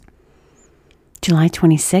July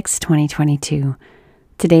 26, 2022.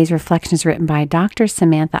 Today's reflection is written by Dr.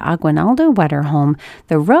 Samantha Aguinaldo Wetterholm,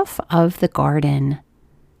 The Roof of the Garden.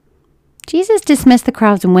 Jesus dismissed the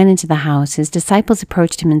crowds and went into the house. His disciples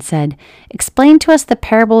approached him and said, "Explain to us the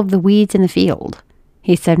parable of the weeds in the field."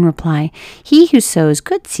 He said in reply, "He who sows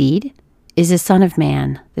good seed is the Son of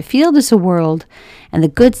Man. The field is the world, and the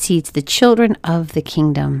good seeds the children of the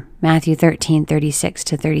kingdom." Matthew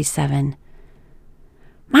 13:36-37.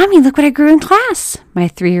 "Mommy, look what I grew in class," my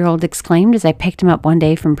 3-year-old exclaimed as I picked him up one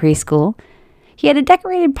day from preschool. He had a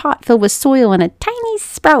decorated pot filled with soil and a tiny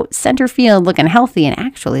sprout center field looking healthy and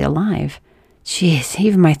actually alive. Jeez,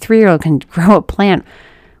 even my 3-year-old can grow a plant.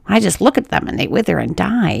 I just look at them and they wither and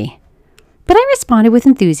die. But I responded with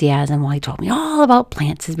enthusiasm while he told me all about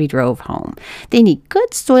plants as we drove home. They need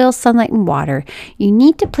good soil, sunlight, and water. You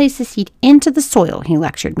need to place the seed into the soil, he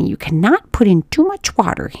lectured me. You cannot put in too much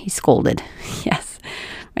water, he scolded. Yes.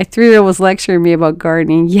 My 3-year-old was lecturing me about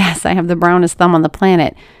gardening. Yes, I have the brownest thumb on the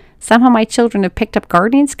planet. Somehow my children have picked up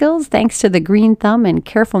gardening skills thanks to the green thumb and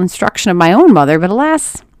careful instruction of my own mother, but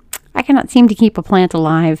alas, I cannot seem to keep a plant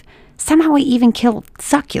alive. Somehow I even kill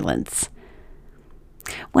succulents.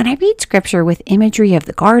 When I read scripture with imagery of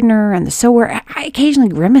the gardener and the sower, I occasionally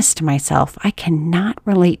grimace to myself. I cannot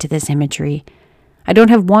relate to this imagery. I don't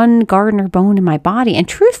have one gardener bone in my body, and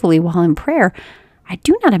truthfully, while in prayer, I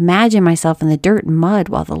do not imagine myself in the dirt and mud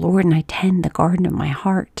while the Lord and I tend the garden of my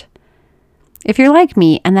heart. If you're like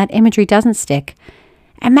me and that imagery doesn't stick,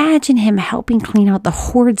 imagine him helping clean out the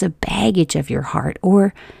hordes of baggage of your heart,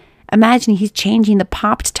 or imagine he's changing the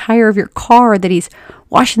popped tire of your car, that he's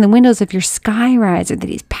washing the windows of your skyrise, or that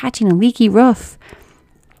he's patching a leaky roof.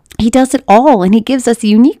 He does it all, and he gives us a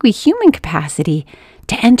uniquely human capacity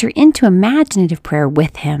to enter into imaginative prayer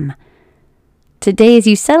with him. Today, as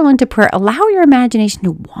you settle into prayer, allow your imagination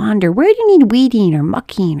to wander. Where do you need weeding or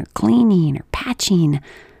mucking or cleaning or patching?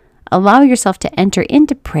 Allow yourself to enter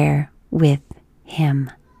into prayer with him.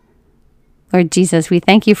 Lord Jesus, we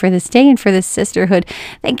thank you for this day and for this sisterhood.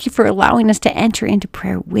 Thank you for allowing us to enter into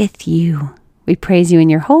prayer with you. We praise you in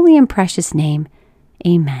your holy and precious name.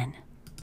 Amen.